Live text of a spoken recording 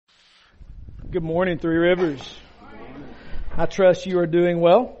Good morning, Three Rivers. I trust you are doing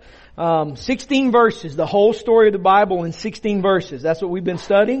well. 16 verses, the whole story of the Bible in 16 verses. That's what we've been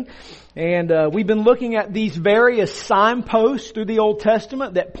studying. And we've been looking at these various signposts through the Old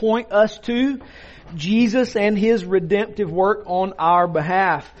Testament that point us to Jesus and His redemptive work on our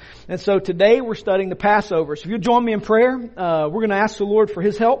behalf. And so today we're studying the Passover. So if you'll join me in prayer, we're going to ask the Lord for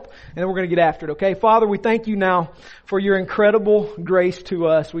His help, and then we're going to get after it, okay? Father, we thank you now for your incredible grace to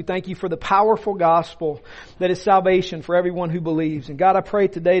us. We thank you for the powerful gospel that is salvation for everyone who believes. And God, I pray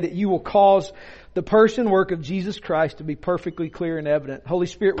today that you will cause the person work of Jesus Christ to be perfectly clear and evident. Holy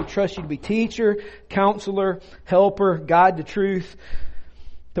Spirit, we trust you to be teacher, counselor, helper, guide to truth,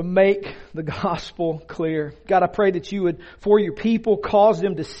 to make the gospel clear. God, I pray that you would, for your people, cause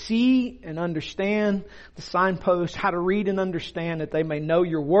them to see and understand the signposts, how to read and understand, that they may know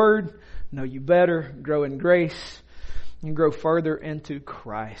your word, know you better, grow in grace, and grow further into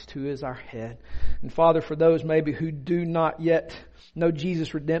Christ, who is our head. And Father, for those maybe who do not yet know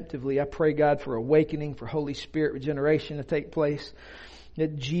Jesus redemptively, I pray, God, for awakening, for Holy Spirit regeneration to take place,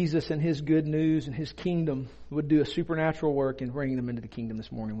 that Jesus and His good news and His kingdom would do a supernatural work in bringing them into the kingdom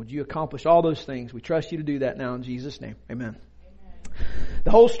this morning. Would you accomplish all those things? We trust you to do that now in Jesus' name. Amen.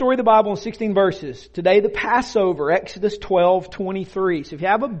 The whole story of the Bible in 16 verses. Today, the Passover, Exodus 12:23. So if you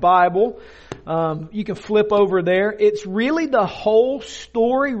have a Bible, you can flip over there. It's really the whole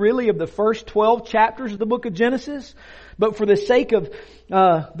story, really, of the first 12 chapters of the book of Genesis. But for the sake of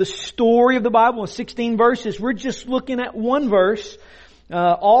the story of the Bible in 16 verses, we're just looking at one verse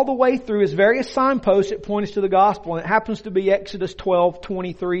all the way through as various signposts that point us to the gospel. And it happens to be Exodus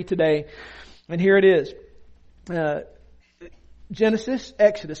 12:23 today. And here it is. Genesis,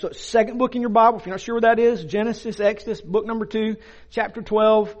 Exodus. So it's the second book in your Bible. If you're not sure what that is, Genesis, Exodus, book number 2, chapter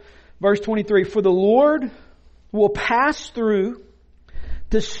 12, verse 23. For the Lord will pass through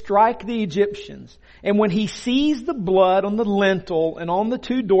to strike the Egyptians. And when He sees the blood on the lintel and on the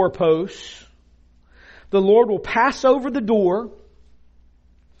 2 doorposts, the Lord will pass over the door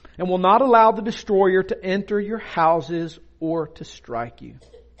and will not allow the destroyer to enter your houses or to strike you.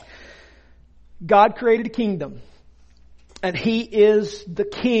 God created a kingdom, and He is the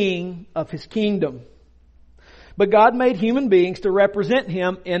king of His kingdom. But God made human beings to represent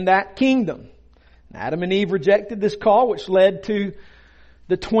Him in that kingdom. Adam and Eve rejected this call, which led to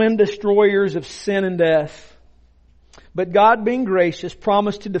the twin destroyers of sin and death. But God, being gracious,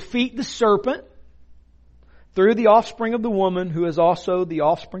 promised to defeat the serpent through the offspring of the woman, who is also the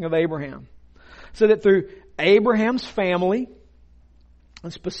offspring of Abraham. So that through Abraham's family,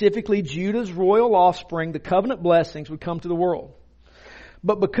 and specifically Judah's royal offspring, the covenant blessings would come to the world.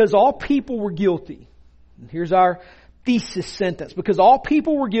 But because all people were guilty, and here's our thesis sentence, because all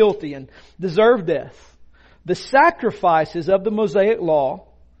people were guilty and deserved death, the sacrifices of the Mosaic law,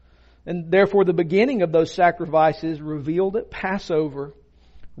 and therefore the beginning of those sacrifices revealed at Passover,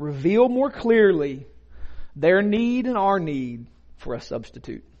 revealed more clearly their need and our need for a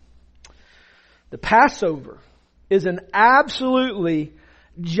substitute. The Passover is an absolutely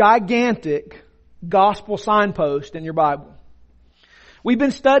gigantic gospel signpost in your Bible. We've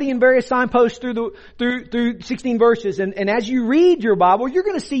been studying various signposts through 16 verses, and as you read your Bible, you're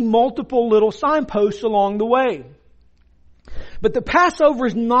going to see multiple little signposts along the way. But the Passover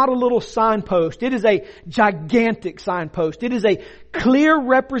is not a little signpost. It is a gigantic signpost. It is a clear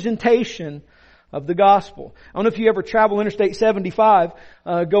representation of the gospel. I don't know if you ever travel Interstate 75,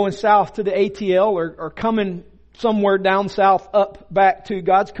 going south to the ATL or coming somewhere down south up back to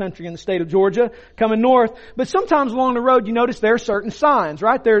God's country in the state of Georgia, coming north. But sometimes along the road you notice there are certain signs,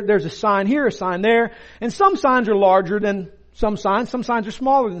 right? There's a sign here, a sign there, and some signs are larger than some signs are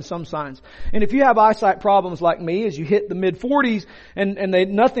smaller than some signs. And if you have eyesight problems like me, as you hit the mid-40s and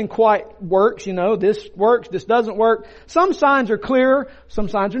nothing quite works, this works, this doesn't work. Some signs are clearer, some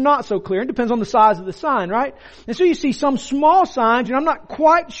signs are not so clear. It depends on the size of the sign, right? And so you see some small signs, and I'm not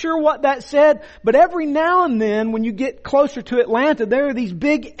quite sure what that said, but every now and then when you get closer to Atlanta, there are these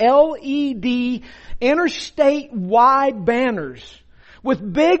big LED interstate-wide banners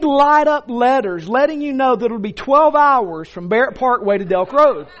with big light up letters letting you know that it'll be 12 hours from Barrett Parkway to Delk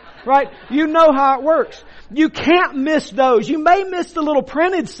Road. Right? You know how it works. You can't miss those. You may miss the little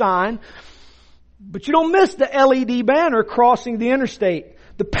printed sign, but you don't miss the LED banner crossing the interstate.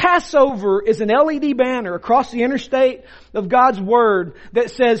 The Passover is an LED banner across the interstate of God's Word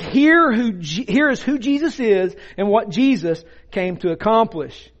that says, here is who Jesus is and what Jesus came to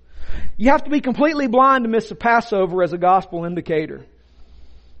accomplish. You have to be completely blind to miss the Passover as a gospel indicator.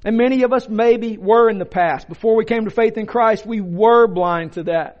 And many of us maybe were in the past. Before we came to faith in Christ, we were blind to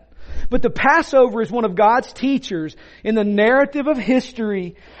that. But the Passover is one of God's teachers in the narrative of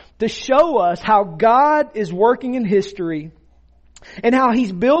history to show us how God is working in history and how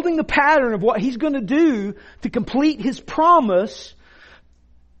He's building the pattern of what He's going to do to complete His promise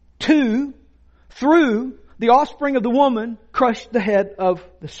to, through the offspring of the woman, crush the head of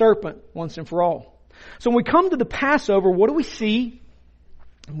the serpent once and for all. So when we come to the Passover, what do we see?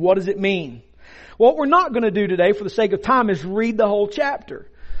 What does it mean? What we're not going to do today, for the sake of time, is read the whole chapter.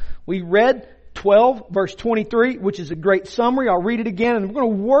 We read 12, verse 23, which is a great summary. I'll read it again, and we're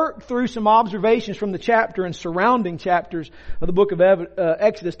going to work through some observations from the chapter and surrounding chapters of the book of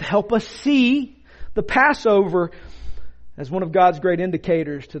Exodus to help us see the Passover as one of God's great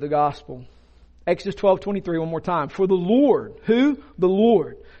indicators to the gospel. Exodus 12:23, one more time. For the Lord, who? The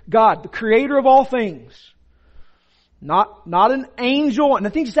Lord, God, the creator of all things. Not an angel. And I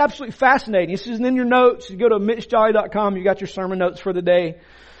think it's absolutely fascinating. This isn't in your notes. You go to mitchjolly.com, you got your sermon notes for the day.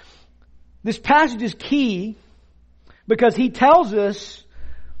 This passage is key because he tells us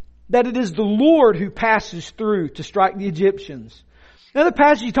that it is the Lord who passes through to strike the Egyptians. In other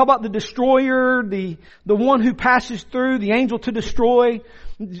passages, you talk about the destroyer, the one who passes through, the angel to destroy.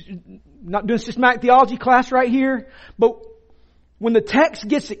 Not doing systematic theology class right here, but when the text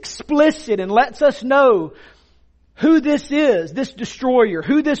gets explicit and lets us know who this is, this destroyer,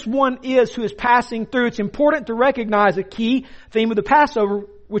 who this one is who is passing through, it's important to recognize a key theme of the Passover,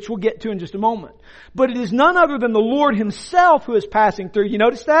 which we'll get to in just a moment. But it is none other than the Lord Himself who is passing through. You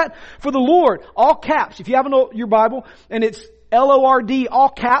notice that? For the Lord, all caps. If you have your Bible and it's L-O-R-D, all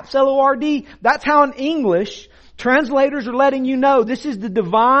caps L-O-R-D, that's how in English translators are letting you know this is the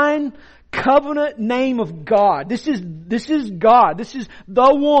divine covenant name of God. This is God. This is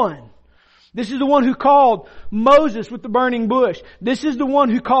the one. This is the one who called Moses with the burning bush. This is the one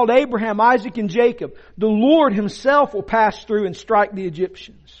who called Abraham, Isaac, and Jacob. The Lord Himself will pass through and strike the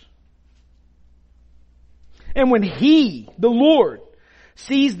Egyptians. And when He, the Lord,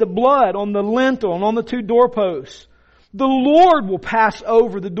 sees the blood on the lintel and on the two doorposts, the Lord will pass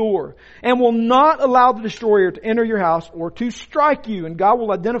over the door and will not allow the destroyer to enter your house or to strike you. And God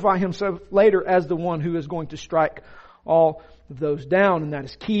will identify Himself later as the one who is going to strike all of those down. And that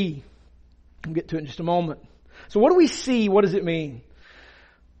is key. We'll get to it in just a moment. So what do we see? What does it mean?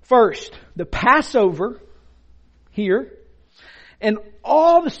 First, the Passover here and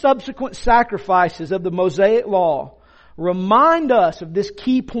all the subsequent sacrifices of the Mosaic Law remind us of this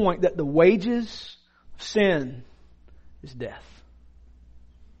key point that the wages of sin is death.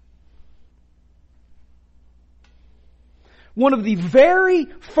 One of the very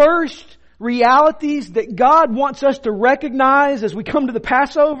first realities that God wants us to recognize as we come to the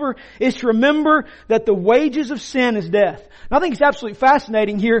Passover is to remember that the wages of sin is death. And I think it's absolutely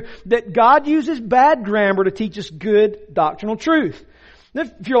fascinating here that God uses bad grammar to teach us good doctrinal truth.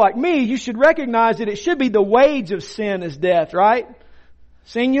 If you're like me, you should recognize that it should be the wage of sin is death, right?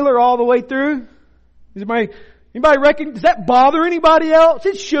 Singular all the way through. Anybody reckon, does that bother anybody else?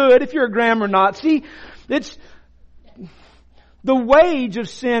 It should if you're a grammar Nazi. It's the wage of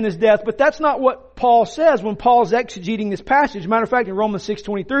sin is death, but that's not what Paul says when Paul's exegeting this passage. Matter of fact, in Romans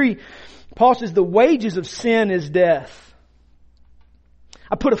 6:23, Paul says the wages of sin is death.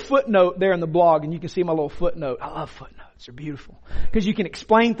 I put a footnote there in the blog and you can see my little footnote. I love footnotes. They're beautiful because you can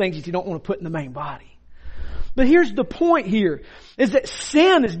explain things that you don't want to put in the main body. But here's the point here, is that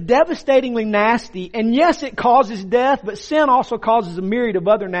sin is devastatingly nasty, and yes, it causes death, but sin also causes a myriad of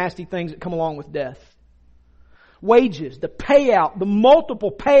other nasty things that come along with death. Wages, the payout, the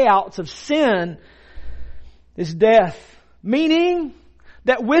multiple payouts of sin is death. Meaning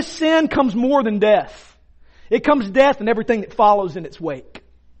that with sin comes more than death. It comes death and everything that follows in its wake.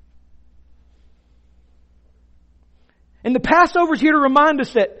 And the Passover is here to remind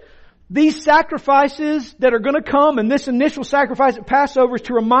us that these sacrifices that are going to come, and this initial sacrifice at Passover is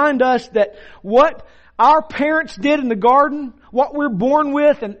to remind us that what our parents did in the garden, what we're born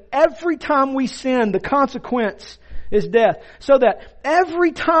with, and every time we sin, the consequence is death. So that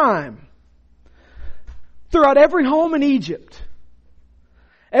every time, throughout every home in Egypt,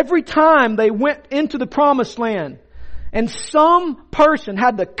 every time they went into the promised land, and some person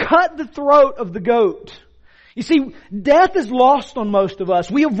had to cut the throat of the goat. You see, death is lost on most of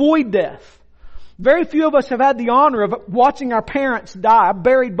us. We avoid death. Very few of us have had the honor of watching our parents die. I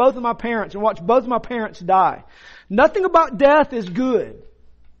buried both of my parents and watched both of my parents die. Nothing about death is good.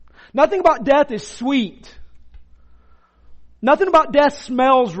 Nothing about death is sweet. Nothing about death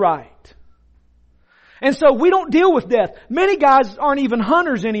smells right. And so we don't deal with death. Many guys aren't even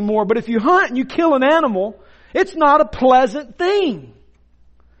hunters anymore, but if you hunt and you kill an animal, it's not a pleasant thing.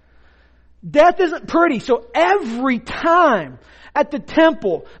 Death isn't pretty. So every time at the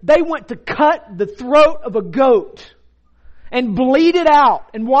temple, they went to cut the throat of a goat. and bleed it out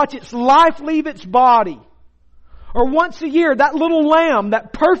and watch its life leave its body. Or once a year, that little lamb,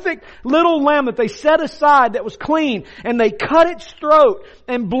 that perfect little lamb that they set aside that was clean, and they cut its throat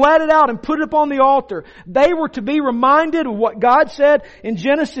and bled it out and put it upon the altar. They were to be reminded of what God said in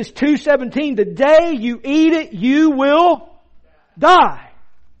Genesis 2:17, the day you eat it, you will die.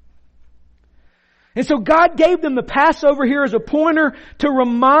 And so God gave them the Passover here as a pointer to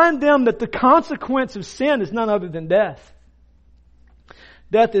remind them that the consequence of sin is none other than death.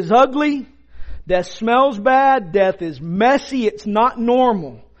 Death is ugly. Death smells bad. Death is messy. It's not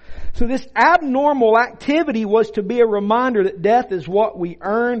normal. So this abnormal activity was to be a reminder that death is what we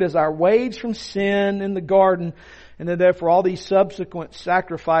earned as our wage from sin in the garden, and that therefore all these subsequent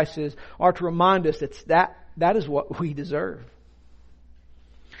sacrifices are to remind us that is what we deserve.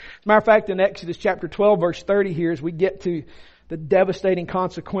 As a matter of fact, in Exodus chapter 12, verse 30 here, as we get to the devastating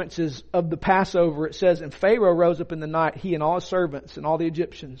consequences of the Passover, it says, "And Pharaoh rose up in the night, he and all his servants and all the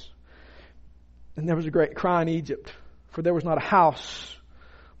Egyptians. And there was a great cry in Egypt, for there was not a house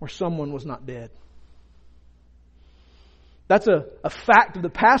where someone was not dead." That's a fact of the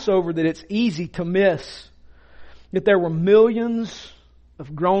Passover that it's easy to miss. That there were millions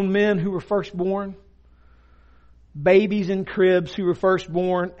of grown men who were firstborn, babies in cribs who were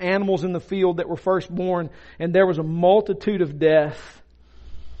firstborn, animals in the field that were firstborn, and there was a multitude of death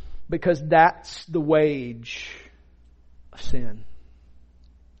because that's the wage of sin.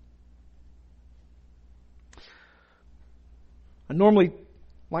 I normally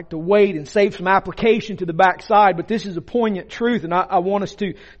like to wait and save some application to the backside, but this is a poignant truth, and I want us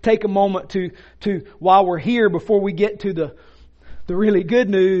to take a moment to while we're here, before we get to the really good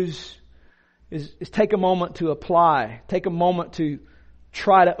news, is take a moment to apply. Take a moment to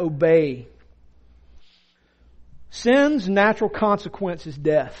try to obey. Sin's natural consequence is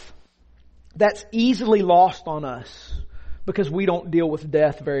death. That's easily lost on us because we don't deal with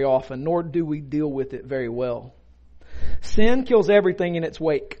death very often, nor do we deal with it very well. Sin kills everything in its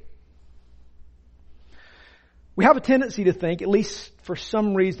wake. We have a tendency to think, at least for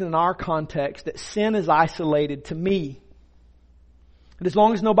some reason in our context, that sin is isolated to me. And as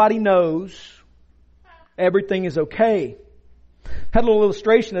long as nobody knows, everything is okay. Had a little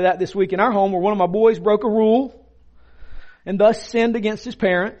illustration of that this week in our home, where one of my boys broke a rule and thus sinned against his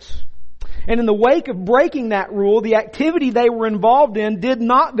parents. And in the wake of breaking that rule, the activity they were involved in did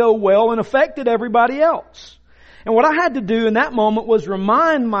not go well and affected everybody else. And what I had to do in that moment was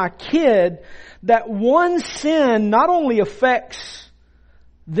remind my kid that one sin not only affects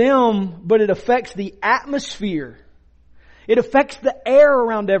them, but it affects the atmosphere. It affects the air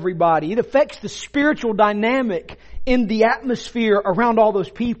around everybody. It affects the spiritual dynamic in the atmosphere around all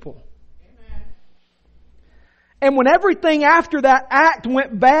those people. Amen. And when everything after that act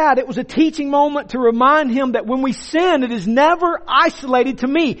went bad, it was a teaching moment to remind him that when we sin, it is never isolated to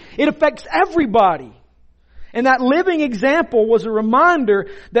me. It affects everybody. And that living example was a reminder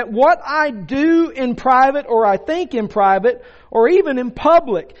that what I do in private, or I think in private, or even in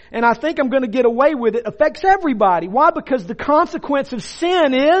public, and I think I'm going to get away with it, affects everybody. Why? Because the consequence of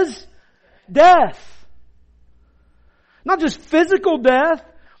sin is death. Not just physical death,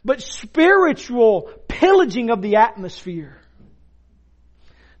 but spiritual pillaging of the atmosphere.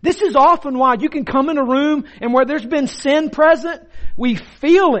 This is often why you can come in a room and where there's been sin present, we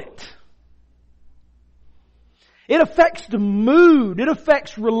feel it. It affects the mood. It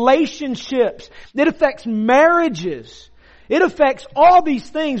affects relationships. It affects marriages. It affects all these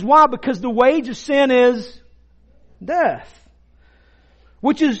things. Why? Because the wage of sin is death.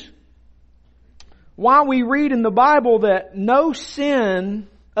 Which is why we read in the Bible that no sin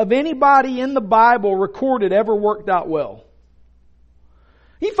of anybody in the Bible recorded ever worked out well.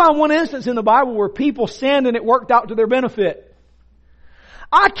 You find one instance in the Bible where people sinned and it worked out to their benefit.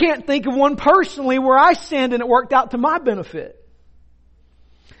 I can't think of one personally where I sinned and it worked out to my benefit.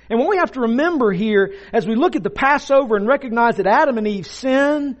 And what we have to remember here, as we look at the Passover and recognize that Adam and Eve's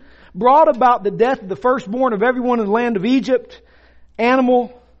sin brought about the death of the firstborn of everyone in the land of Egypt,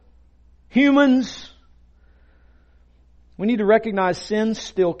 animal, humans, we need to recognize sin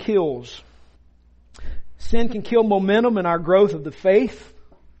still kills. Sin can kill momentum in our growth of the faith.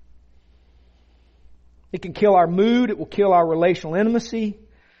 It can kill our mood. It will kill our relational intimacy.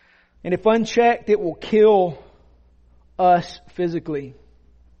 And if unchecked, it will kill us physically.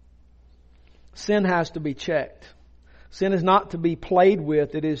 Sin has to be checked. Sin is not to be played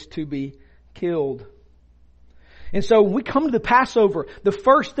with. It is to be killed. And so when we come to the Passover, the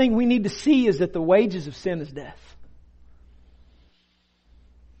first thing we need to see is that the wages of sin is death.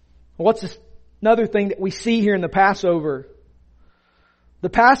 What's another thing that we see here in the Passover? The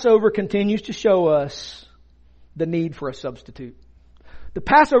Passover continues to show us the need for a substitute. The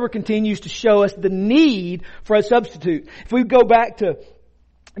Passover continues to show us the need for a substitute. If we go back to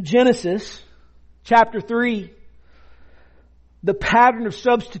Genesis chapter 3, the pattern of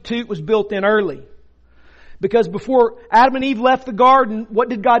substitute was built in early. Because before Adam and Eve left the garden, what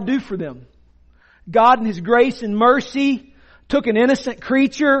did God do for them? God in His grace and mercy took an innocent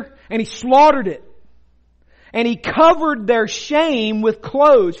creature and He slaughtered it. And He covered their shame with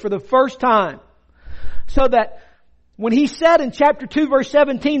clothes for the first time. So that when He said in chapter 2 verse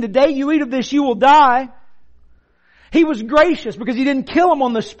 17, the day you eat of this you will die, He was gracious because He didn't kill them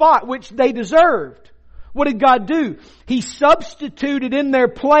on the spot, which they deserved. What did God do? He substituted in their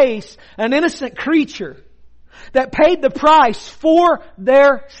place an innocent creature that paid the price for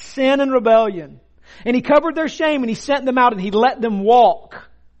their sin and rebellion. And He covered their shame and He sent them out and He let them walk.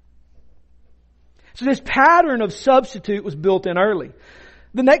 So this pattern of substitute was built in early.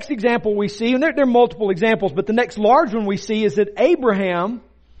 The next example we see, and there are multiple examples, but the next large one we see is that Abraham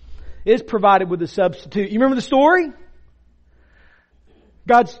is provided with a substitute. You remember the story?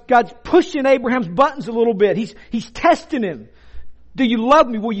 God's pushing Abraham's buttons a little bit. He's testing him. Do you love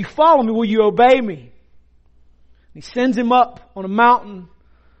me? Will you follow me? Will you obey me? He sends him up on a mountain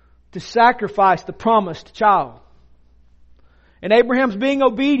to sacrifice the promised child. And Abraham's being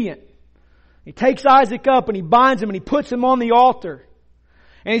obedient. He takes Isaac up and he binds him and he puts him on the altar.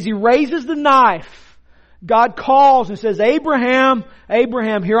 And as he raises the knife, God calls and says, Abraham,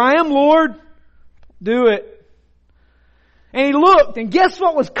 Abraham, here I am, Lord. Do it. And he looked, and guess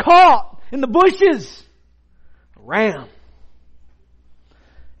what was caught in the bushes? A ram.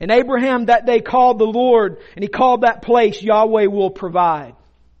 And Abraham that day called the Lord, and he called that place, Yahweh will provide.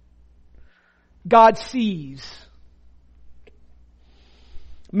 God sees.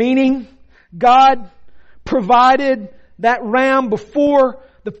 Meaning, God provided that ram before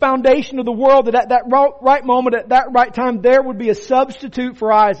the foundation of the world, that at that right moment, at that right time, there would be a substitute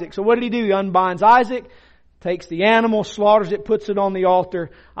for Isaac. So what did He do? He unbinds Isaac, takes the animal, slaughters it, puts it on the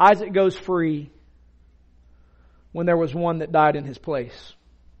altar. Isaac goes free when there was one that died in his place.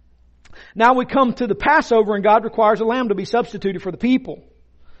 Now we come to the Passover and God requires a lamb to be substituted for the people.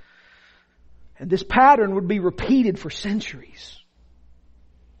 And this pattern would be repeated for centuries.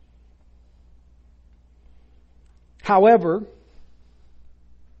 However,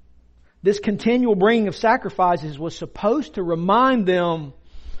 this continual bringing of sacrifices was supposed to remind them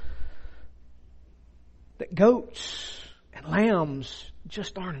that goats and lambs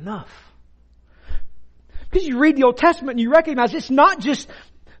just aren't enough. Because you read the Old Testament and you recognize it's not just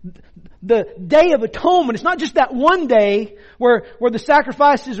the Day of Atonement. It's not just that one day where the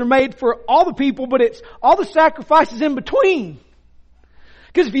sacrifices are made for all the people, but it's all the sacrifices in between.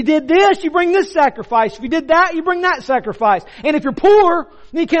 Because if you did this, you bring this sacrifice. If you did that, you bring that sacrifice. And if you're poor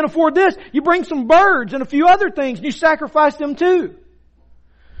and you can't afford this, you bring some birds and a few other things and you sacrifice them too.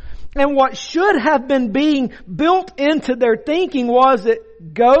 And what should have been being built into their thinking was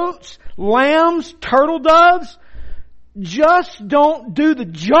that goats, lambs, turtle doves just don't do the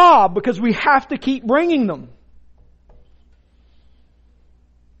job because we have to keep bringing them.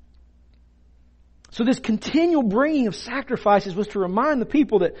 So this continual bringing of sacrifices was to remind the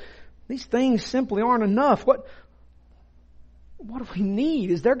people that these things simply aren't enough. What do we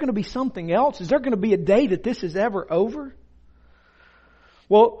need? Is there going to be something else? Is there going to be a day that this is ever over?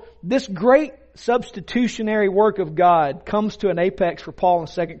 Well, this great substitutionary work of God comes to an apex for Paul in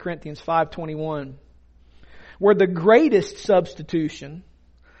 2 Corinthians 5:21, where the greatest substitution,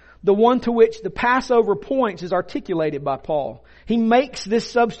 the one to which the Passover points, is articulated by Paul. He makes this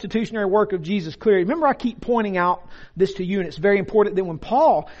substitutionary work of Jesus clear. Remember, I keep pointing out this to you, and it's very important that when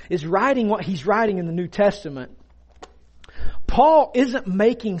Paul is writing what he's writing in the New Testament, Paul isn't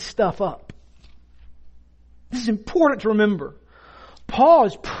making stuff up. This is important to remember. Paul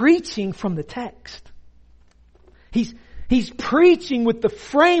is preaching from the text. He's preaching with the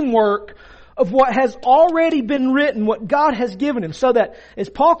framework of what has already been written, what God has given him. So that as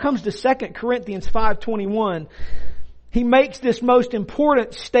Paul comes to 2 Corinthians 5:21, he makes this most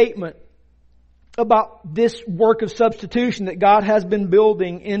important statement about this work of substitution that God has been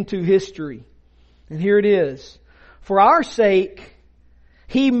building into history. And here it is. For our sake,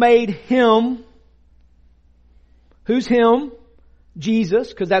 He made Him. Who's Him? Jesus,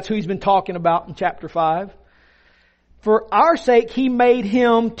 because that's who He's been talking about in chapter 5. For our sake, He made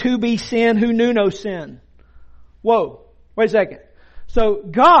Him to be sin who knew no sin. Whoa, wait a second. So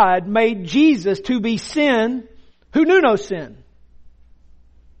God made Jesus to be sin who knew no sin.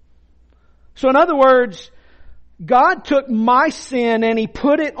 So in other words, God took my sin and He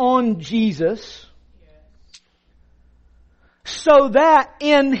put it on Jesus so that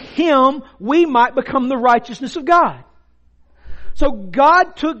in Him we might become the righteousness of God. So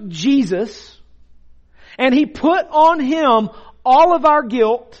God took Jesus and He put on Him all of our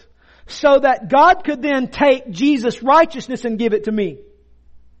guilt so that God could then take Jesus' righteousness and give it to me.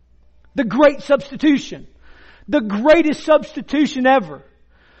 The great substitution. The greatest substitution ever.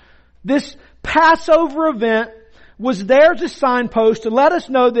 This Passover event was there as a signpost to let us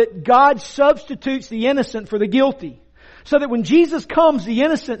know that God substitutes the innocent for the guilty. So that when Jesus comes, the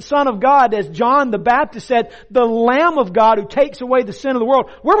innocent Son of God, as John the Baptist said, the Lamb of God who takes away the sin of the world.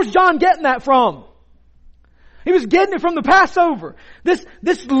 Where was John getting that from? He was getting it from the Passover. This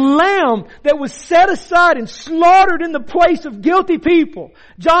lamb that was set aside and slaughtered in the place of guilty people.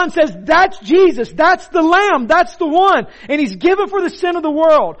 John says, that's Jesus. That's the Lamb. That's the one. And He's given for the sin of the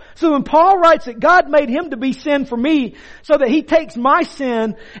world. So when Paul writes that God made Him to be sin for me, so that He takes my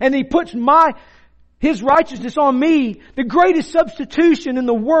sin and He puts His righteousness on me, the greatest substitution in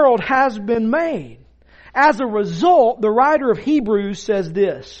the world has been made. As a result, the writer of Hebrews says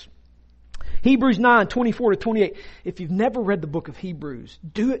this. Hebrews 9:24-28. If you've never read the book of Hebrews,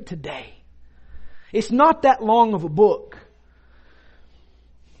 do it today. It's not that long of a book.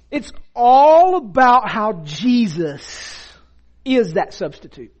 It's all about how Jesus is that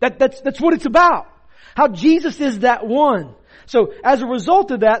substitute. That's what it's about. How Jesus is that one. So as a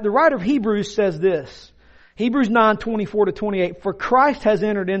result of that, the writer of Hebrews says this. Hebrews 9:24-28. For Christ has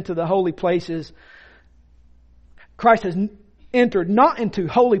entered into the holy places. Christ has entered not into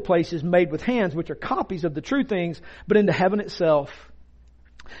holy places made with hands, which are copies of the true things, but into heaven itself.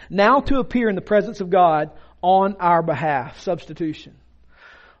 Now to appear in the presence of God on our behalf. Substitution.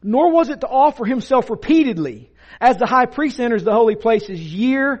 Nor was it to offer Himself repeatedly, as the high priest enters the holy places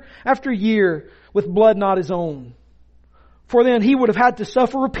year after year with blood not his own. For then He would have had to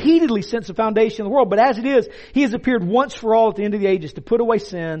suffer repeatedly since the foundation of the world. But as it is, He has appeared once for all at the end of the ages to put away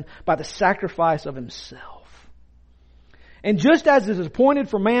sin by the sacrifice of Himself. And just as it is appointed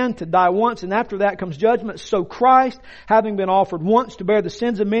for man to die once and after that comes judgment, so Christ, having been offered once to bear the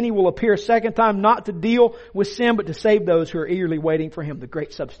sins of many, will appear a second time, not to deal with sin, but to save those who are eagerly waiting for Him, the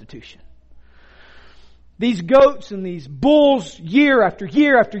great substitution. These goats and these bulls, year after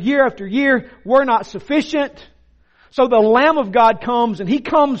year after year after year, were not sufficient. So the Lamb of God comes, and He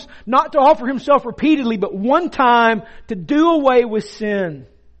comes not to offer Himself repeatedly, but one time to do away with sin.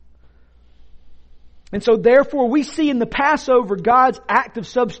 And so therefore we see in the Passover God's act of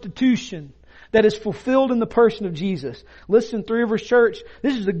substitution that is fulfilled in the person of Jesus. Listen, Three Rivers Church,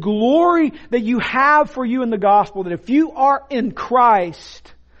 this is the glory that you have for you in the gospel, that if you are in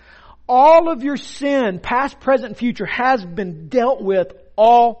Christ, all of your sin, past, present, and future, has been dealt with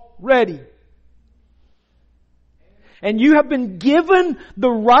already. And you have been given the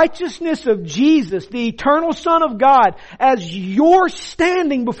righteousness of Jesus, the eternal Son of God, as your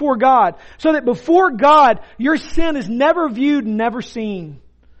standing before God. So that before God, your sin is never viewed, never seen.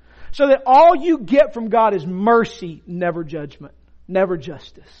 So that all you get from God is mercy, never judgment, never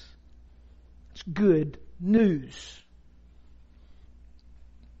justice. It's good news.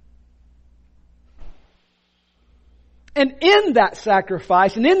 And in that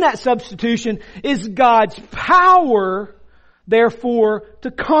sacrifice and in that substitution is God's power, therefore, to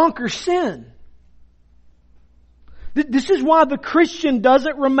conquer sin. This is why the Christian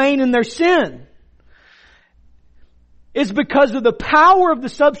doesn't remain in their sin. It's because of the power of the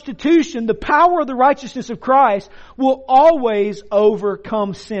substitution, the power of the righteousness of Christ will always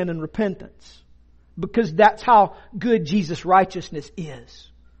overcome sin and repentance. Because that's how good Jesus' righteousness is.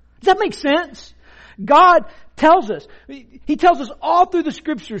 Does that make sense? God tells us, He tells us all through the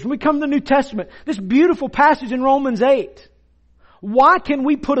Scriptures, when we come to the New Testament, this beautiful passage in Romans 8. Why can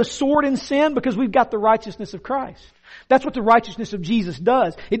we put a sword in sin? Because we've got the righteousness of Christ. That's what the righteousness of Jesus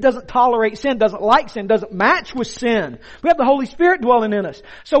does. It doesn't tolerate sin, doesn't like sin, doesn't match with sin. We have the Holy Spirit dwelling in us.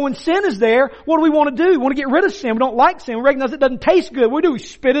 So when sin is there, what do we want to do? We want to get rid of sin. We don't like sin. We recognize it doesn't taste good. What do? We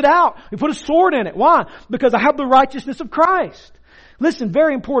spit it out. We put a sword in it. Why? Because I have the righteousness of Christ. Listen,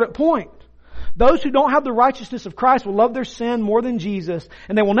 very important point. Those who don't have the righteousness of Christ will love their sin more than Jesus,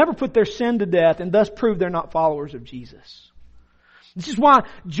 and they will never put their sin to death and thus prove they're not followers of Jesus. This is why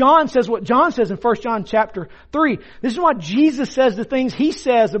John says what John says in 1 John chapter 3. This is why Jesus says the things He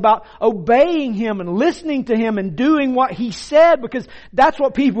says about obeying Him and listening to Him and doing what He said, because that's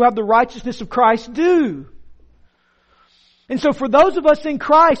what people who have the righteousness of Christ do. And so for those of us in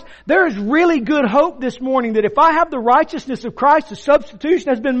Christ, there is really good hope this morning that if I have the righteousness of Christ, the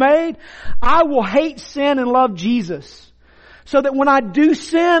substitution has been made, I will hate sin and love Jesus. So that when I do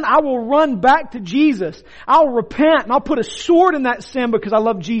sin, I will run back to Jesus. I'll repent and I'll put a sword in that sin because I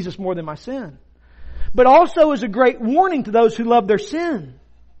love Jesus more than my sin. but also is a great warning to those who love their sin.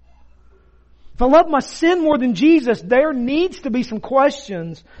 If I love my sin more than Jesus, there needs to be some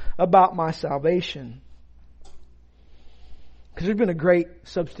questions about my salvation. Because there's been a great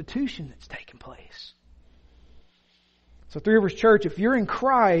substitution that's taken place. So Three Rivers Church, if you're in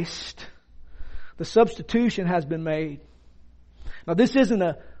Christ, the substitution has been made. Now this isn't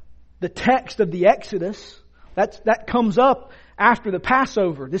the text of the Exodus. That comes up after the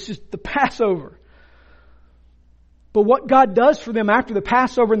Passover. This is the Passover. But what God does for them after the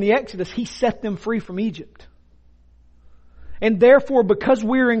Passover and the Exodus, He set them free from Egypt. And therefore, because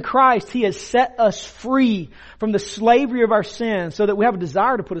we're in Christ, He has set us free from the slavery of our sin so that we have a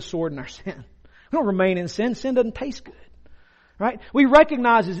desire to put a sword in our sin. We don't remain in sin. Sin doesn't taste good. Right? We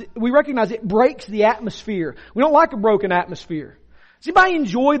recognize it breaks the atmosphere. We don't like a broken atmosphere. Does anybody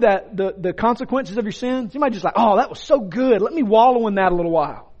enjoy the consequences of your sin? Does anybody just like, oh, that was so good. Let me wallow in that a little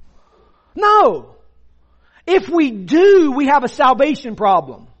while. No. If we do, we have a salvation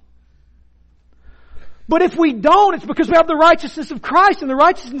problem. But if we don't, it's because we have the righteousness of Christ, and the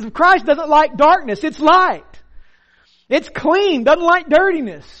righteousness of Christ doesn't like darkness. It's light. It's clean, doesn't like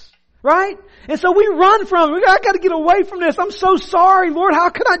dirtiness. Right? And so we run from it. I got to get away from this. I'm so sorry, Lord. How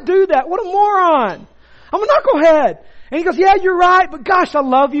could I do that? What a moron. I'm a knucklehead. And He goes, yeah, you're right, but gosh, I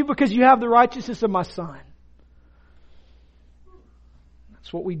love you because you have the righteousness of my Son.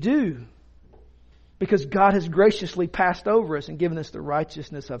 That's what we do. Because God has graciously passed over us and given us the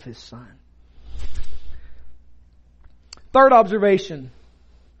righteousness of His Son. Third observation.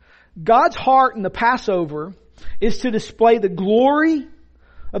 God's heart in the Passover is to display the glory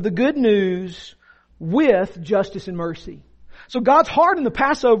of the good news with justice and mercy. So God's heart in the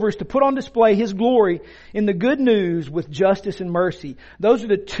Passover is to put on display His glory in the good news with justice and mercy. Those are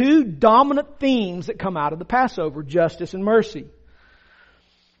the two dominant themes that come out of the Passover, justice and mercy.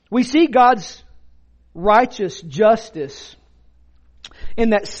 We see God's righteous justice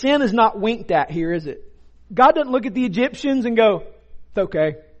in that sin is not winked at here, is it? God doesn't look at the Egyptians and go, it's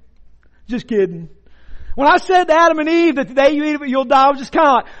okay. Just kidding. When I said to Adam and Eve that the day you eat of it you'll die, I was just kind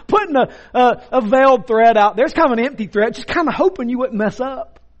of like putting a veiled thread out there. It's kind of an empty thread, just kind of hoping you wouldn't mess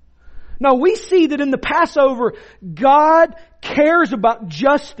up. No, we see that in the Passover, God cares about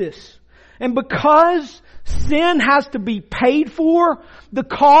justice. And because sin has to be paid for, the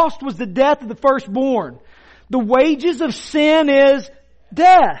cost was the death of the firstborn. The wages of sin is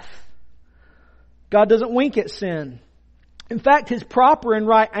death. God doesn't wink at sin. In fact, His proper and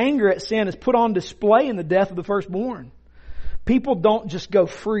right anger at sin is put on display in the death of the firstborn. People don't just go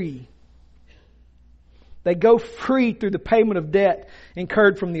free. They go free through the payment of debt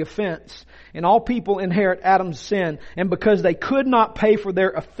incurred from the offense. And all people inherit Adam's sin. And because they could not pay for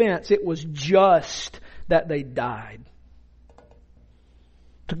their offense, it was just that they died.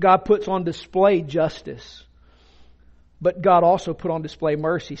 So God puts on display justice. But God also put on display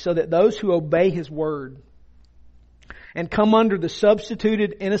mercy so that those who obey His word and come under the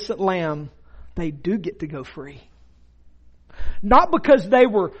substituted innocent lamb, they do get to go free. Not because they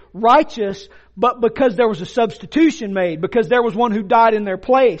were righteous, but because there was a substitution made, because there was one who died in their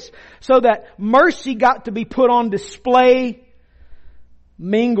place. So that mercy got to be put on display,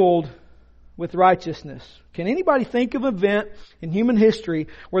 mingled with righteousness. Can anybody think of an event in human history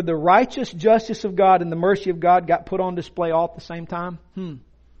where the righteous justice of God and the mercy of God got put on display all at the same time?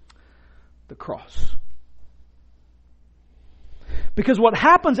 The cross. Because what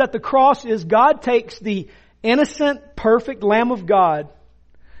happens at the cross is God takes the innocent, perfect Lamb of God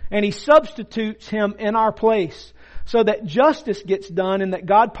and He substitutes Him in our place so that justice gets done and that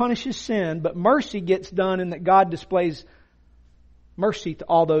God punishes sin, but mercy gets done and that God displays mercy to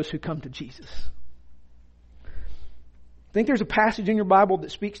all those who come to Jesus. Think there's a passage in your Bible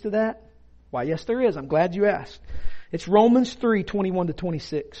that speaks to that? Why, yes there is. I'm glad you asked. It's Romans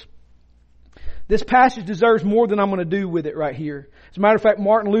 3:21-26. This passage deserves more than I'm going to do with it right here. As a matter of fact,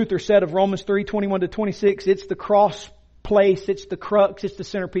 Martin Luther said of Romans 3:21-26, it's the cross place, it's the crux, it's the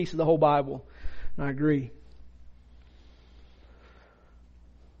centerpiece of the whole Bible. And I agree.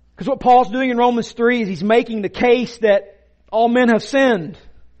 Because what Paul's doing in Romans 3 is he's making the case that all men have sinned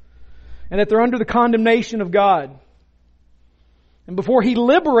and that they're under the condemnation of God. And before he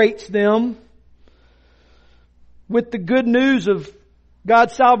liberates them with the good news of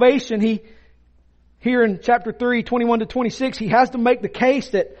God's salvation, here in chapter 3, 21-26, he has to make the case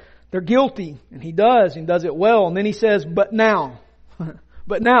that they're guilty. And he does it well. And then he says, but now,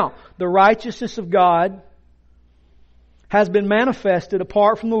 the righteousness of God has been manifested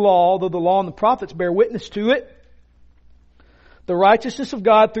apart from the law, though the law and the prophets bear witness to it. The righteousness of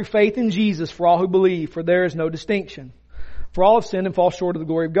God through faith in Jesus for all who believe, for there is no distinction. For all have sinned and fall short of the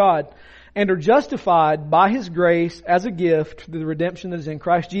glory of God. and are justified by His grace as a gift through the redemption that is in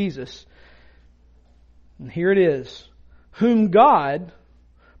Christ Jesus. And here it is. Whom God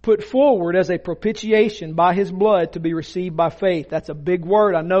put forward as a propitiation by His blood to be received by faith. That's a big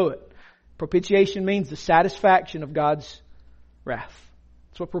word, I know it. Propitiation means the satisfaction of God's wrath.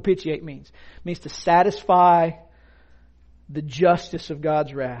 That's what propitiate means. It means to satisfy the justice of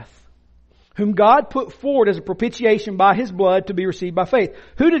God's wrath. Whom God put forward as a propitiation by His blood to be received by faith.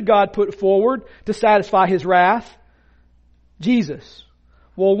 Who did God put forward to satisfy His wrath? Jesus.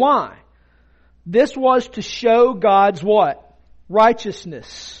 Well, why? This was to show God's what?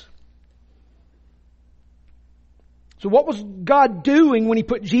 Righteousness. So what was God doing when He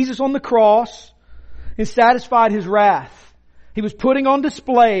put Jesus on the cross and satisfied His wrath? He was putting on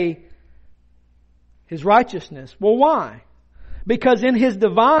display His righteousness. Well, why? Because in His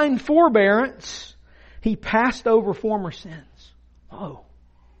divine forbearance, He passed over former sins. Oh.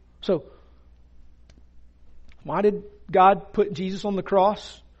 So, why did God put Jesus on the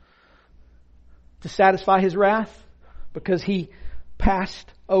cross? To satisfy His wrath? Because He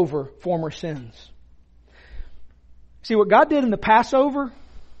passed over former sins. See, what God did in the Passover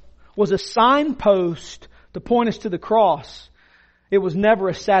was a signpost to point us to the cross. It was never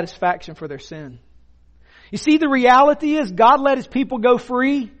a satisfaction for their sin. You see, the reality is God let His people go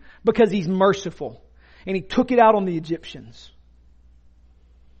free because He's merciful. And He took it out on the Egyptians.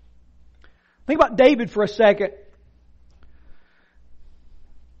 Think about David for a second.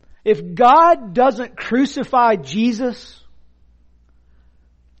 If God doesn't crucify Jesus,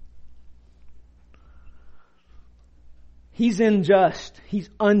 He's unjust. He's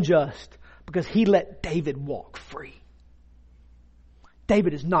unjust because He let David walk free.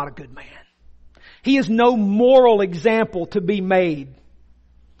 David is not a good man. He is no moral example to be made.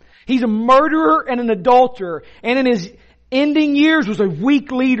 He's a murderer and an adulterer, and in his ending years was a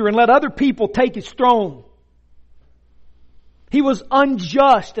weak leader and let other people take his throne. He was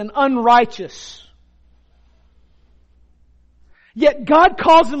unjust and unrighteous. Yet God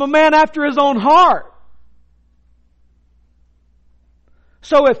calls him a man after His own heart.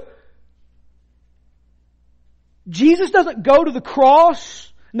 So if Jesus doesn't go to the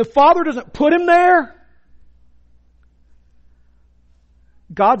cross and the Father doesn't put Him there,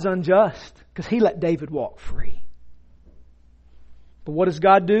 God's unjust because He let David walk free. But what does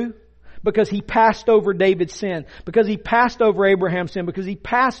God do? Because He passed over David's sin, because He passed over Abraham's sin, because He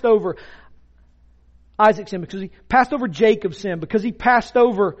passed over Isaac's sin, because He passed over Jacob's sin, because He passed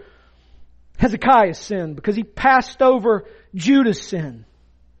over Hezekiah's sin, because He passed over Judah's sin.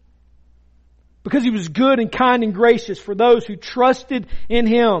 Because He was good and kind and gracious for those who trusted in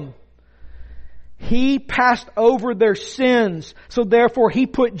Him. He passed over their sins. So therefore He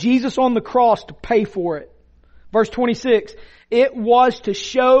put Jesus on the cross to pay for it. Verse 26. It was to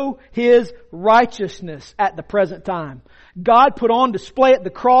show His righteousness at the present time. God put on display at the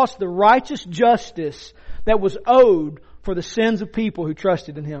cross the righteous justice that was owed for the sins of people who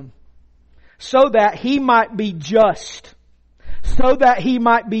trusted in Him. So that He might be just. So that He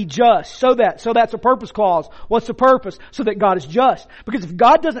might be just. So that's a purpose clause. What's the purpose? So that God is just. Because if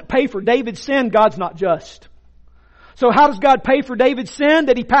God doesn't pay for David's sin, God's not just. So how does God pay for David's sin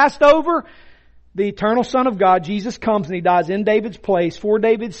that He passed over? The eternal Son of God, Jesus, comes and He dies in David's place for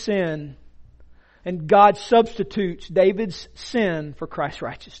David's sin. And God substitutes David's sin for Christ's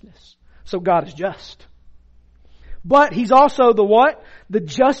righteousness. So God is just. But He's also the what? The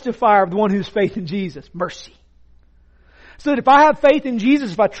justifier of the one who has faith in Jesus. Mercy. So that if I have faith in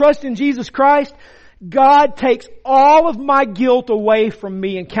Jesus, if I trust in Jesus Christ, God takes all of my guilt away from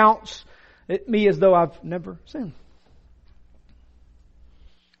me and counts me as though I've never sinned.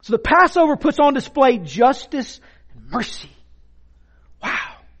 So the Passover puts on display justice and mercy.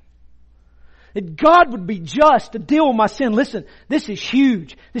 Wow. That God would be just to deal with my sin. Listen, this is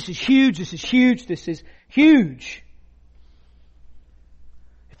huge. This is huge. This is huge. This is huge.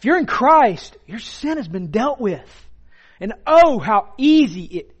 If you're in Christ, your sin has been dealt with. And oh, how easy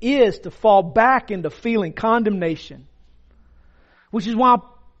it is to fall back into feeling condemnation. Which is why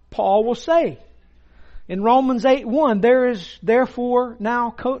Paul will say in Romans 8:1, there is therefore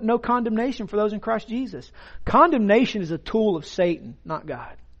now no condemnation for those in Christ Jesus. Condemnation is a tool of Satan, not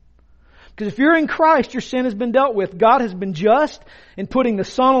God. Because if you're in Christ, your sin has been dealt with. God has been just in putting the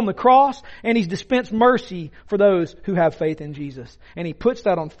Son on the cross, and He's dispensed mercy for those who have faith in Jesus. And He puts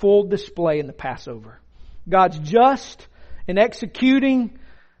that on full display in the Passover. God's just in executing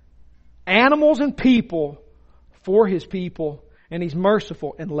animals and people for His people, and He's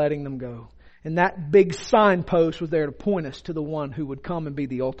merciful in letting them go. And that big signpost was there to point us to the one who would come and be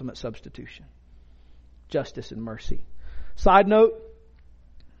the ultimate substitution. Justice and mercy. Side note,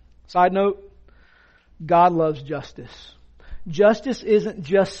 Side note, God loves justice. Justice isn't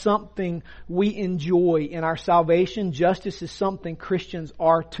just something we enjoy in our salvation. Justice is something Christians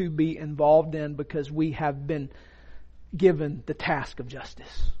are to be involved in because we have been given the task of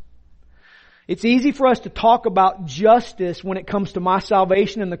justice. It's easy for us to talk about justice when it comes to my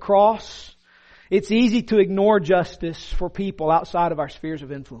salvation and the cross. It's easy to ignore justice for people outside of our spheres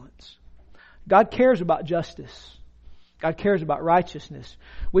of influence. God cares about justice. God cares about righteousness,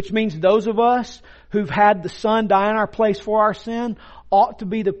 which means those of us who've had the Son die in our place for our sin ought to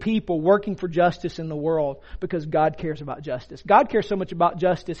be the people working for justice in the world because God cares about justice. God cares so much about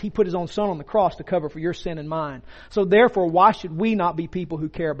justice, He put His own Son on the cross to cover for your sin and mine. So therefore, why should we not be people who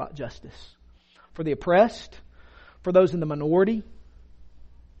care about justice? For the oppressed, for those in the minority.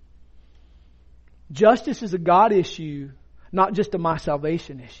 Justice is a God issue, not just a my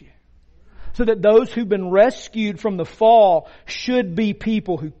salvation issue. So that those who've been rescued from the fall should be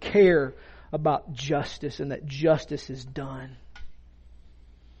people who care about justice and that justice is done.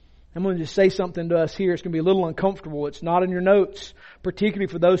 I'm going to just say something to us here. It's going to be a little uncomfortable. It's not in your notes, particularly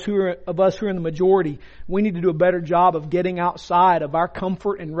for those of us who are in the majority. We need to do a better job of getting outside of our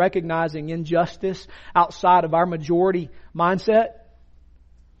comfort and recognizing injustice outside of our majority mindset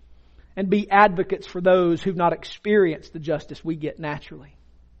and be advocates for those who've not experienced the justice we get naturally.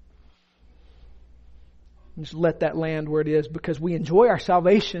 Just let that land where it is because we enjoy our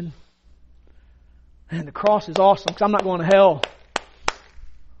salvation. And the cross is awesome because I'm not going to hell.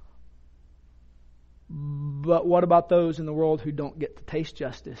 But what about those in the world who don't get to taste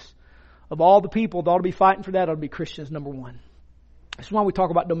justice? Of all the people that ought to be fighting for that, ought to be Christians, number one. That's why we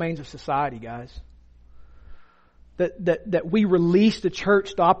talk about domains of society, guys. That we release the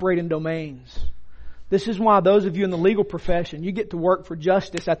church to operate in domains. This is why those of you in the legal profession, you get to work for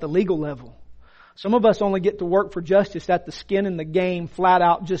justice at the legal level. Some of us only get to work for justice at the skin in the game, flat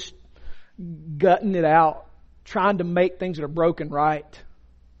out just gutting it out, trying to make things that are broken right.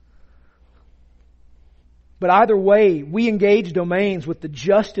 But either way, we engage domains with the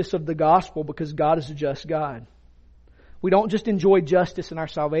justice of the gospel because God is a just God. We don't just enjoy justice in our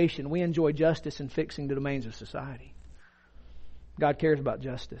salvation. We enjoy justice in fixing the domains of society. God cares about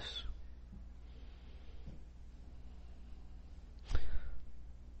justice.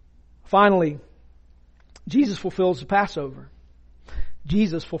 Finally, Jesus fulfills the Passover.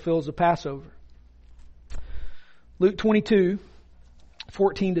 Jesus fulfills the Passover. Luke 22,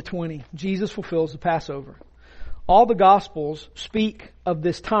 14 to 20. Jesus fulfills the Passover. All the Gospels speak of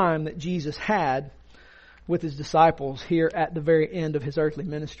this time that Jesus had with His disciples here at the very end of His earthly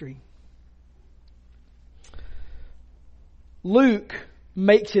ministry. Luke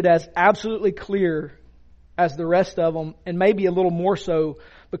makes it as absolutely clear as the rest of them, and maybe a little more so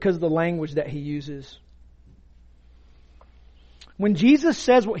because of the language that he uses. When Jesus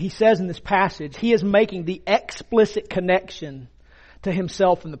says what He says in this passage, He is making the explicit connection to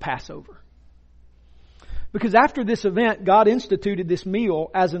Himself and the Passover. Because after this event, God instituted this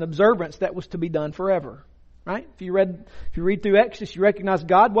meal as an observance that was to be done forever. Right? If you read through Exodus, you recognize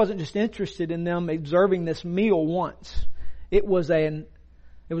God wasn't just interested in them observing this meal once. It was a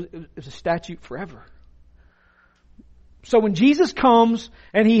statute forever. So when Jesus comes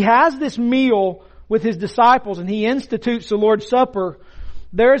and He has this meal with His disciples and He institutes the Lord's Supper,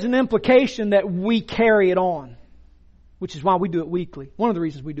 there is an implication that we carry it on, which is why we do it weekly. One of the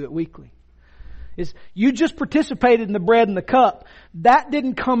reasons we do it weekly is you just participated in the bread and the cup. That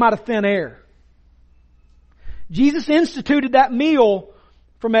didn't come out of thin air. Jesus instituted that meal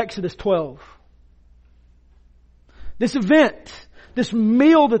from Exodus 12. This event, this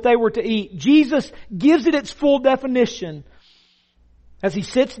meal that they were to eat, Jesus gives it its full definition as He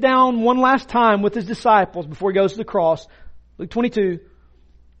sits down one last time with His disciples before He goes to the cross. Luke 22,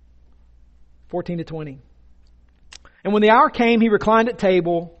 14 to 20. And when the hour came, He reclined at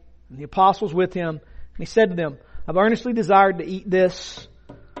table, and the apostles with Him, and He said to them, I've earnestly desired to eat this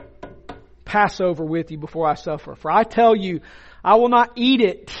Passover with you before I suffer. For I tell you, I will not eat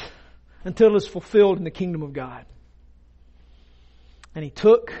it until it is fulfilled in the kingdom of God. And He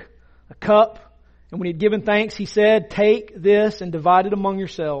took a cup, and when He had given thanks, He said, take this and divide it among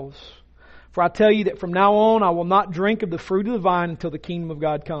yourselves. For I tell you that from now on I will not drink of the fruit of the vine until the kingdom of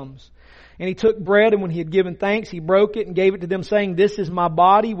God comes. And He took bread, and when He had given thanks, He broke it and gave it to them, saying, this is my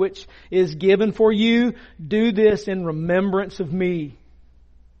body which is given for you. Do this in remembrance of me.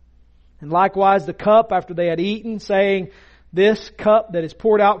 And likewise the cup after they had eaten, saying, this cup that is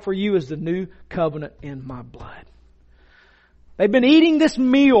poured out for you is the new covenant in my blood. They've been eating this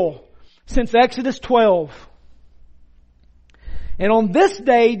meal since Exodus 12. And on this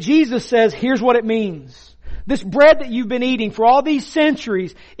day, Jesus says, here's what it means. This bread that you've been eating for all these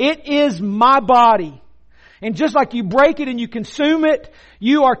centuries, it is my body. And just like you break it and you consume it,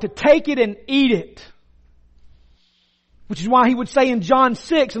 you are to take it and eat it. Which is why He would say in John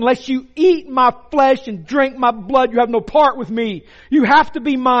 6, unless you eat my flesh and drink my blood, you have no part with me. You have to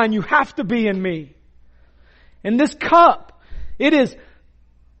be mine. You have to be in me. And this cup, it is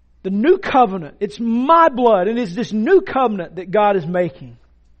the new covenant. It's my blood. It is this new covenant that God is making.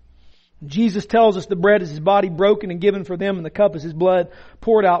 Jesus tells us the bread is His body broken and given for them, and the cup is His blood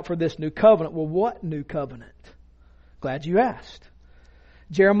poured out for this new covenant. Well, what new covenant? Glad you asked.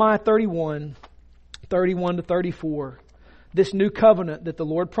 Jeremiah 31 to 34. This new covenant that the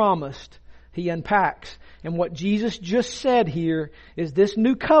Lord promised, He unpacks. And what Jesus just said here is this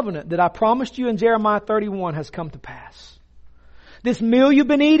new covenant that I promised you in Jeremiah 31 has come to pass. This meal you've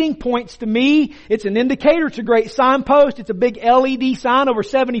been eating points to me. It's an indicator. It's a great signpost. It's a big LED sign over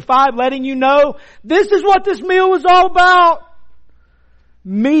 75 letting you know this is what this meal is all about.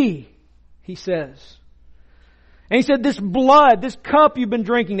 Me, He says. And He said this blood, this cup you've been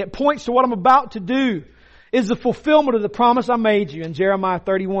drinking that points to what I'm about to do is the fulfillment of the promise I made you in Jeremiah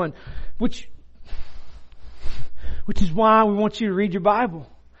 31. Which is why we want you to read your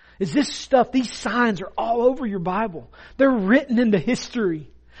Bible. Is this stuff, these signs are all over your Bible. They're written into history.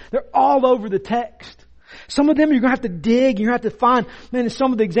 They're all over the text. Some of them you're going to have to dig. You're going to have to find, man, in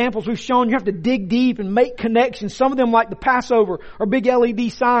some of the examples we've shown, you have to dig deep and make connections. Some of them, like the Passover, are big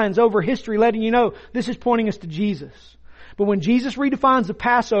LED signs over history letting you know this is pointing us to Jesus. But when Jesus redefines the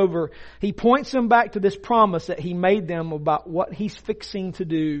Passover, He points them back to this promise that He made them about what He's fixing to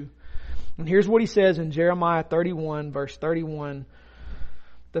do. And here's what He says in Jeremiah 31, verse 31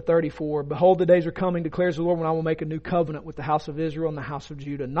 to 34. Behold, the days are coming, declares the Lord, when I will make a new covenant with the house of Israel and the house of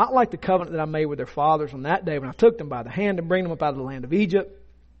Judah. Not like the covenant that I made with their fathers on that day when I took them by the hand to bring them up out of the land of Egypt.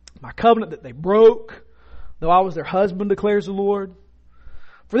 My covenant that they broke, though I was their husband, declares the Lord.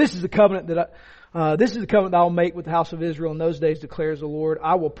 For this is the covenant that I will make with the house of Israel in those days, declares the Lord.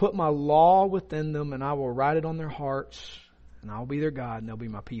 I will put my law within them, and I will write it on their hearts, and I will be their God, and they'll be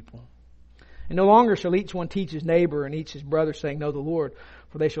my people. And no longer shall each one teach his neighbor and each his brother, saying, Know the Lord,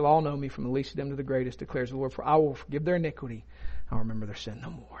 for they shall all know me, from the least of them to the greatest, declares the Lord. For I will forgive their iniquity, I'll remember their sin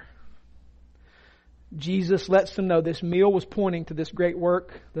no more. Jesus lets them know this meal was pointing to this great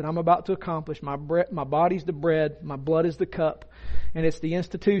work that I'm about to accomplish. My body's the bread, my blood is the cup, and it's the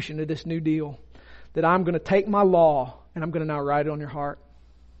institution of this new deal. That I'm going to take my law and I'm going to now write it on your heart.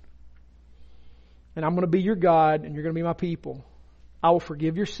 And I'm going to be your God and you're going to be my people. I will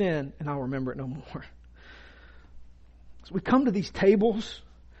forgive your sin and I'll remember it no more. So we come to these tables.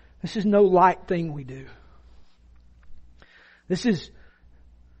 This is no light thing we do. This is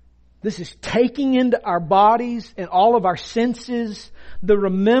taking into our bodies and all of our senses the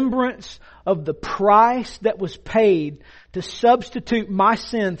remembrance of the price that was paid to substitute my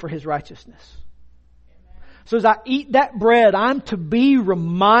sin for His righteousness. So as I eat that bread, I'm to be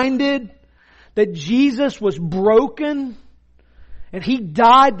reminded that Jesus was broken and He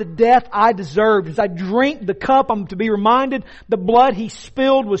died the death I deserved. As I drink the cup, I'm to be reminded the blood He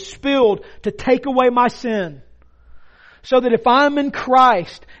spilled was spilled to take away my sin. So that if I'm in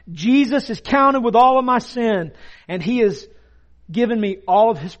Christ, Jesus is counted with all of my sin and He has given me all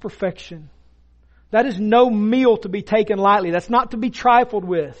of His perfection. That is no meal to be taken lightly. That's not to be trifled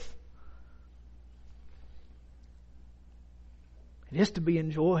with. It is to be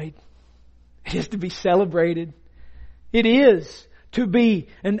enjoyed. It is to be celebrated. It is to be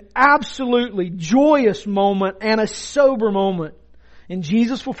an absolutely joyous moment and a sober moment. And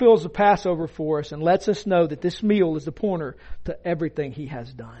Jesus fulfills the Passover for us and lets us know that this meal is the pointer to everything He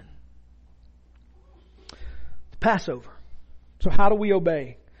has done. The Passover. So how do we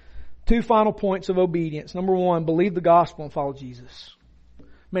obey? 2 final points of obedience. Number 1, believe the gospel and follow Jesus.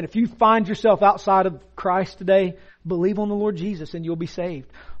 Man, if you find yourself outside of Christ today, believe on the Lord Jesus and you'll be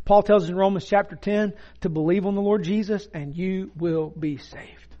saved. Paul tells us in Romans chapter 10 to believe on the Lord Jesus and you will be saved.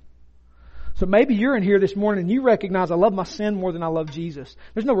 So maybe you're in here this morning and you recognize I love my sin more than I love Jesus.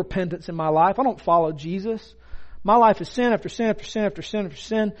 There's no repentance in my life. I don't follow Jesus. My life is sin after sin after sin after sin after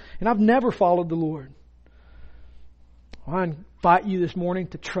sin, and I've never followed the Lord. Well, I invite you this morning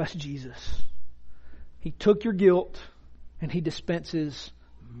to trust Jesus. He took your guilt and He dispenses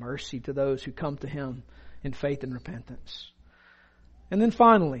mercy to those who come to Him in faith and repentance. And then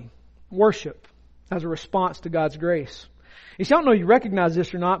finally, worship as a response to God's grace. You see, I don't know if you recognize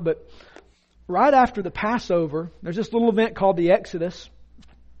this or not, but right after the Passover, there's this little event called the Exodus.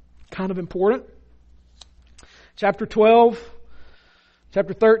 Kind of important. Chapter 12,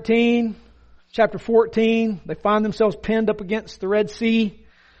 chapter 13, chapter 14, they find themselves pinned up against the Red Sea,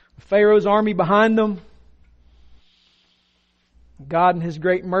 Pharaoh's army behind them. God in His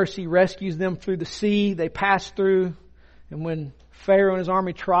great mercy rescues them through the sea. They pass through. And when Pharaoh and his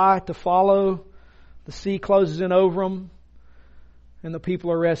army try to follow, the sea closes in over them. And the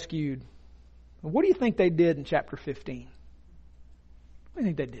people are rescued. What do you think they did in chapter 15? What do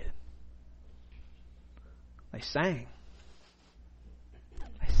you think they did? They sang.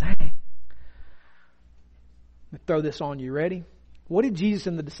 They sang. Let me throw this on you. Ready? What did Jesus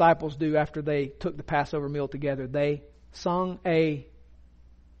and the disciples do after they took the Passover meal together? They sung a...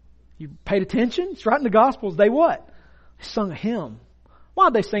 You paid attention? It's right in the Gospels. They what? They sung a hymn. Why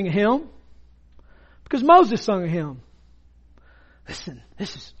did they sing a hymn? Because Moses sung a hymn. Listen,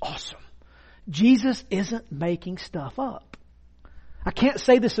 this is awesome. Jesus isn't making stuff up. I can't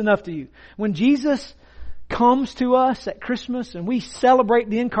say this enough to you. When Jesus comes to us at Christmas and we celebrate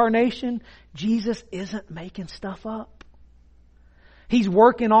the incarnation, Jesus isn't making stuff up. He's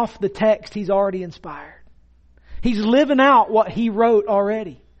working off the text He's already inspired. He's living out what He wrote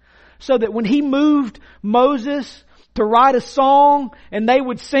already. So that when He moved Moses to write a song and they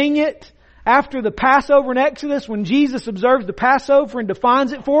would sing it after the Passover in Exodus, when Jesus observes the Passover and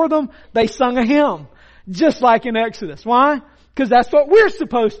defines it for them, they sung a hymn. Just like in Exodus. Why? Because that's what we're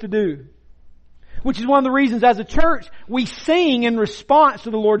supposed to do. Which is one of the reasons as a church we sing in response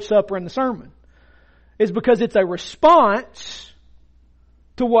to the Lord's Supper and the sermon. Is because it's a response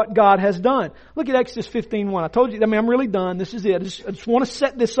to what God has done. Look at Exodus 15:1. I told you, I'm really done. This is it. I just want to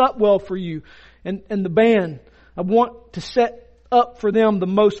set this up well for you. And the band, I want to set up for them the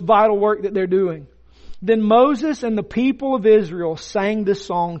most vital work that they're doing. Then Moses and the people of Israel sang this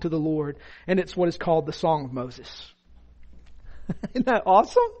song to the Lord. And it's what is called the Song of Moses. Isn't that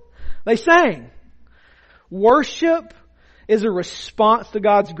awesome? They sang. Worship is a response to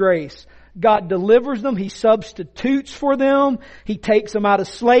God's grace. God delivers them. He substitutes for them. He takes them out of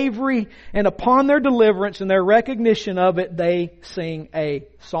slavery. And upon their deliverance and their recognition of it, they sing a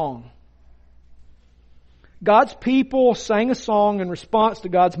song. God's people sang a song in response to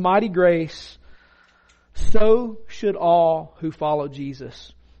God's mighty grace. So should all who follow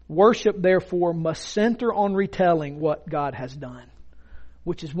Jesus. Worship, therefore, must center on retelling what God has done.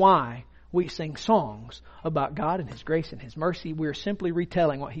 Which is why we sing songs about God and His grace and His mercy. We are simply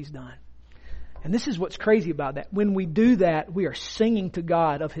retelling what He's done. And this is what's crazy about that. When we do that, we are singing to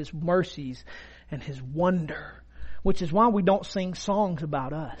God of His mercies and His wonder. Which is why we don't sing songs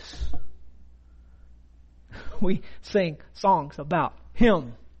about us. We sing songs about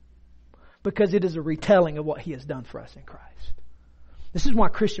Him. Because it is a retelling of what He has done for us in Christ. This is why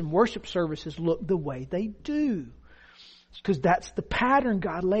Christian worship services look the way they do. It's because that's the pattern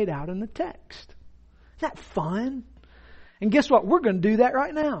God laid out in the text. Isn't that fun? And guess what? We're going to do that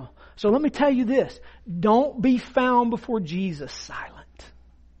right now. So let me tell you this. Don't be found before Jesus silent.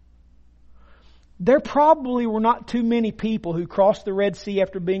 There probably were not too many people who crossed the Red Sea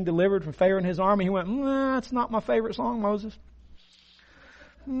after being delivered from Pharaoh and his army who went, that's not my favorite song, Moses.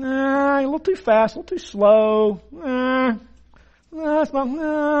 A little too fast, a little too slow. That's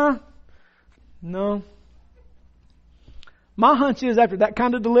not, no. My hunch is after that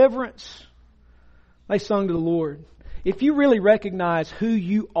kind of deliverance, they sung to the Lord. If you really recognize who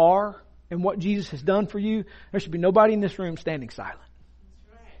you are and what Jesus has done for you, there should be nobody in this room standing silent.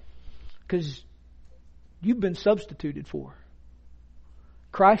 Because you've been substituted for.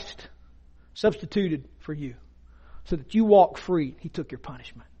 Christ substituted for you so that you walk free. He took your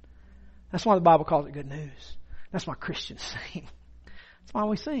punishment. That's why the Bible calls it good news. That's why Christians sing. That's why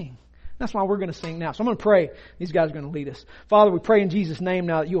we sing. That's why we're going to sing now. So I'm going to pray. These guys are going to lead us. Father, we pray in Jesus' name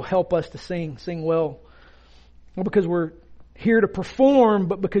now that you'll help us to sing well. Not because we're here to perform,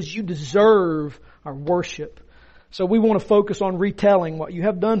 but because you deserve our worship. So we want to focus on retelling what you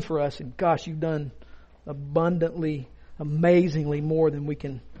have done for us. And gosh, you've done abundantly, amazingly more than we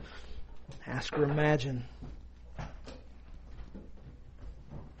can ask or imagine.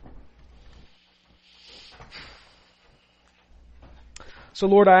 So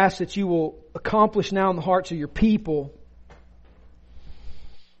Lord, I ask that you will accomplish now in the hearts of your people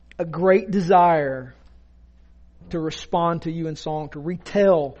a great desire to respond to you in song, to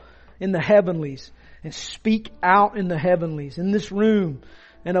retell in the heavenlies and speak out in the heavenlies, in this room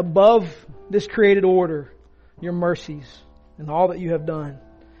and above this created order, your mercies and all that you have done.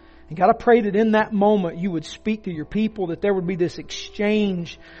 And God, I pray that in that moment you would speak to your people, that there would be this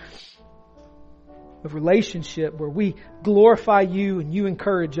exchange of relationship where we glorify you and you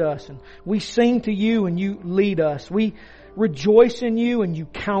encourage us, and we sing to you and you lead us. We rejoice in you and you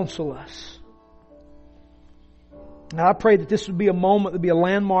counsel us. And I pray that this would be a moment, would be a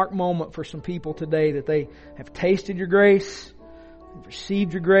landmark moment for some people today, that they have tasted your grace, they've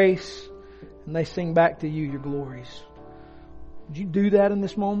received your grace, and they sing back to you your glories. Would you do that in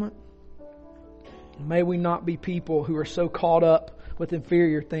this moment? May we not be people who are so caught up with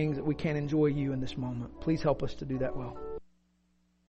inferior things that we can't enjoy you in this moment. Please help us to do that well.